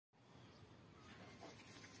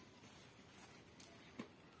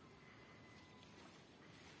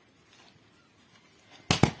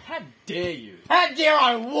dare you? How dare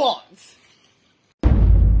I what?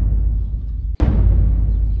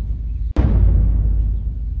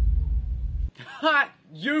 Ha!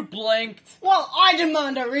 You blinked! Well, I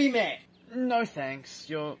demand a rematch. No thanks.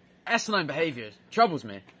 Your asinine behaviour troubles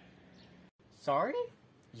me. Sorry?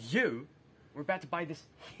 You were about to buy this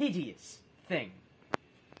hideous thing.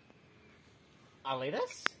 A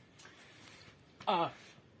lettuce? A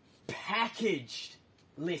packaged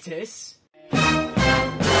lettuce.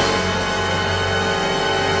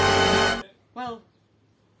 Well,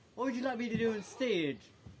 what would you like me to do instead,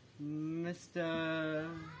 Mr...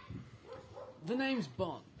 The name's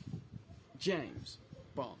Bond. James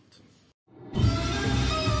Bond.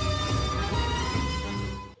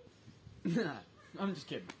 Nah, I'm just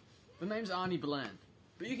kidding. The name's Arnie Bland,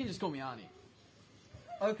 but you can just call me Arnie.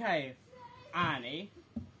 Okay, Arnie.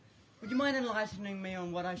 Would you mind enlightening me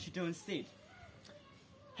on what I should do instead?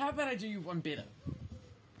 How about I do you one better?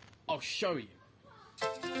 I'll show you.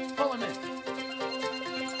 Follow me.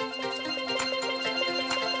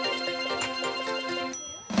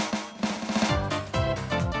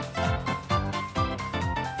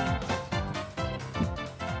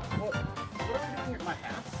 What are we doing at my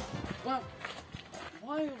house? Well,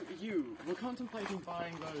 while you were contemplating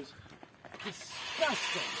buying those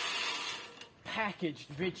disgusting packaged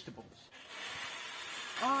vegetables,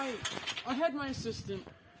 I had my assistant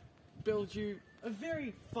build you a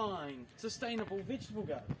very fine, sustainable vegetable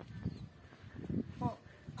garden. Well,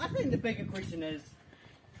 I think the bigger question is,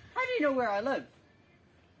 how do you know where I live?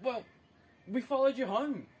 Well, we followed you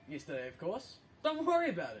home yesterday, of course. Don't worry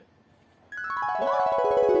about it.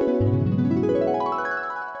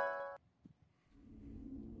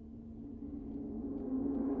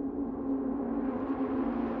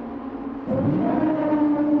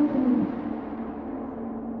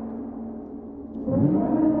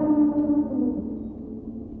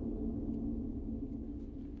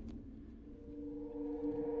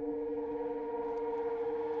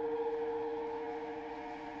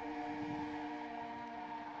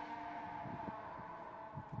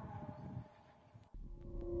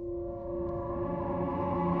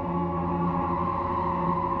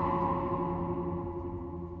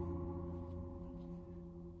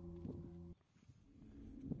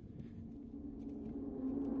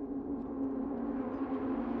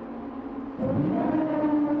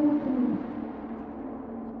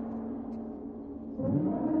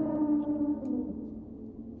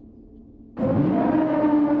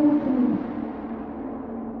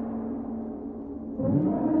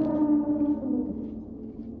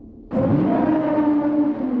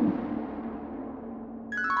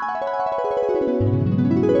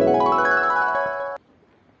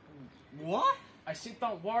 What? I said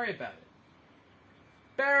don't worry about it.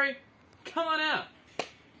 Barry, come on out.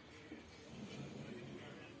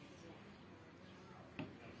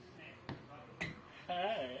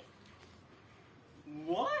 Hey.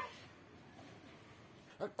 What?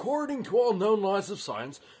 According to all known laws of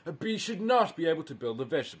science, a bee should not be able to build a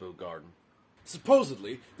vegetable garden.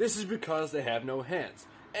 Supposedly, this is because they have no hands,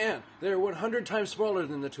 and they are 100 times smaller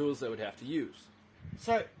than the tools they would have to use.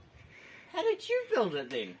 So, how did you build it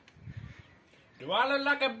then? Do I look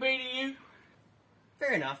like a bee to you?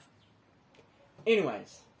 Fair enough.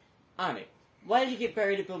 Anyways, Arnie, why did you get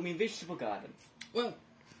Barry to build me a vegetable garden? Well,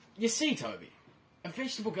 you see, Toby, a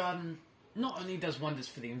vegetable garden not only does wonders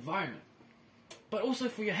for the environment, but also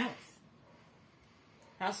for your health.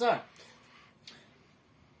 How so?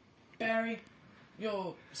 Barry,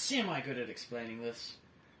 you're semi-good at explaining this.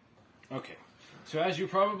 Okay, so as you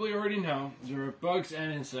probably already know, there are bugs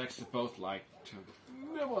and insects that both like to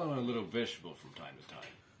nibble on a little vegetable from time to time.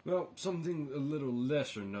 Well, something a little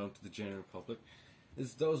lesser known to the general public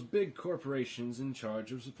is those big corporations in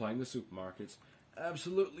charge of supplying the supermarkets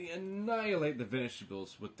absolutely annihilate the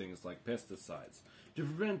vegetables with things like pesticides to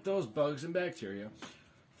prevent those bugs and bacteria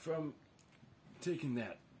from taking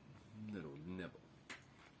that little nibble.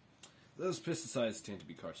 Those pesticides tend to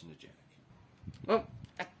be carcinogenic. Well,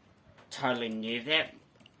 I totally knew that.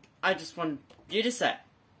 I just wanted you to say,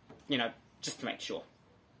 just to make sure.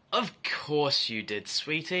 Of course you did,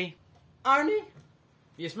 sweetie. Arnie,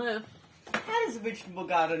 Yes, ma'am. how does a vegetable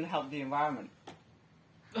garden help the environment?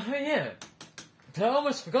 Oh, yeah. I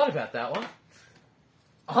almost forgot about that one.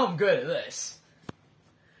 I'm good at this.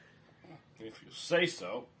 If you say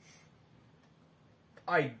so.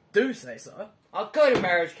 I do say so. I'll go to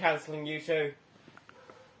marriage counselling, you two.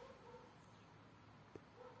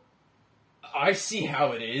 I see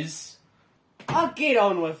how it is. I'll get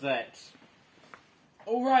on with it.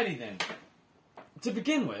 Alrighty then. To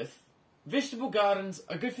begin with, vegetable gardens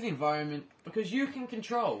are good for the environment because you can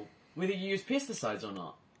control whether you use pesticides or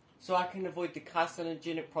not. so I can avoid the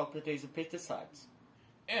carcinogenic properties of pesticides.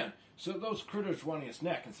 And so those critters wanting a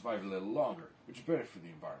snack can survive a little longer, which is better for the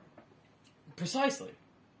environment. Precisely.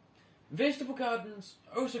 Vegetable gardens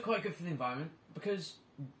are also quite good for the environment because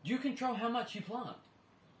you control how much you plant.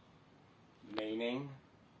 Meaning?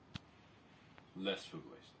 Less food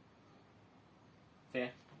waste.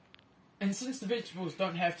 Fair. And since the vegetables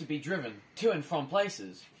don't have to be driven to and from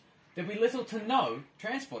places, there'll be little to no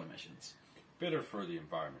transport emissions. Better for the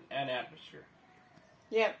environment and atmosphere.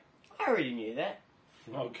 Yeah, I already knew that.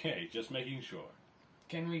 Okay, just making sure.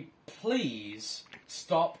 Can we please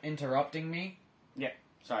stop interrupting me? Yeah,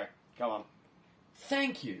 sorry, go on.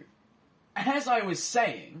 Thank you. As I was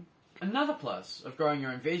saying, another plus of growing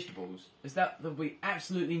your own vegetables is that there'll be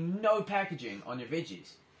absolutely no packaging on your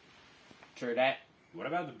veggies. True that. What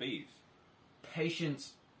about the bees?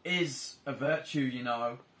 Patience is a virtue, you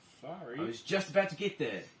know. Sorry. I was just about to get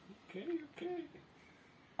there. Okay.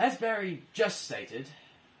 As Barry just stated,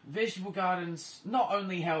 vegetable gardens not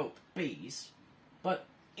only help bees, but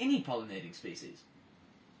any pollinating species.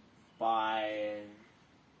 By...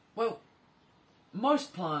 Well,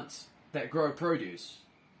 most plants that grow produce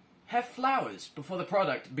have flowers before the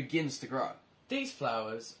product begins to grow. These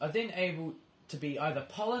flowers are then able to be either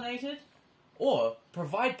pollinated or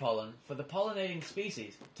provide pollen for the pollinating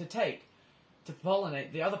species to take to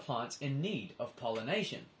pollinate the other plants in need of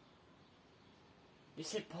pollination. You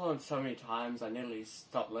said pollen so many times I nearly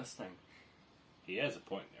stopped listening. He has a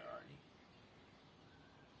point there,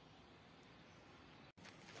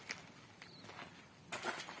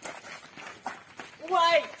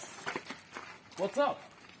 Arnie. Wait! What's up?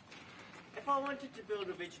 If I wanted to build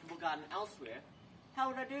a vegetable garden elsewhere, how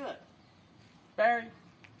would I do it? Barry,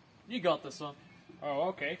 you got this one. Oh,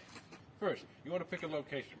 okay. First, you want to pick a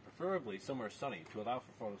location, preferably somewhere sunny to allow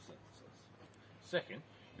for photosynthesis. Second,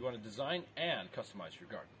 you want to design and customize your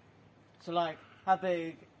garden. So like, how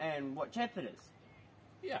big and what shape it is?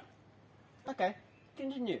 Yeah. Okay,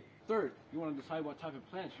 continue. Third, you want to decide what type of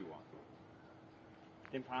plants you want.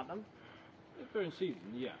 Then plant them? If they're in season,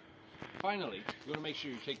 yeah. Finally, you want to make sure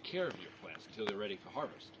you take care of your plants until they're ready for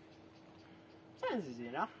harvest. Sounds easy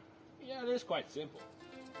enough. Yeah, it is quite simple.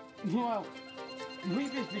 Well,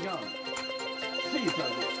 we've just begun. See you,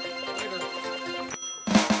 Toby.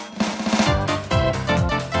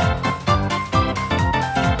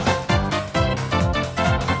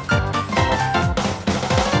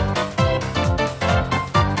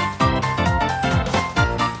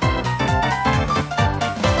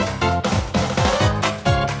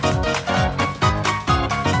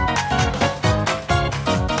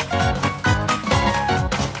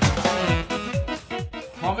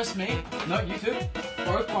 Promise me, no, you two,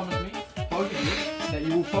 both promise me, both of you, that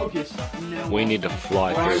you will focus from now on. We need to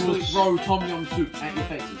fly or I through will this. throw Tom Yum soup at your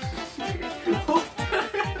faces.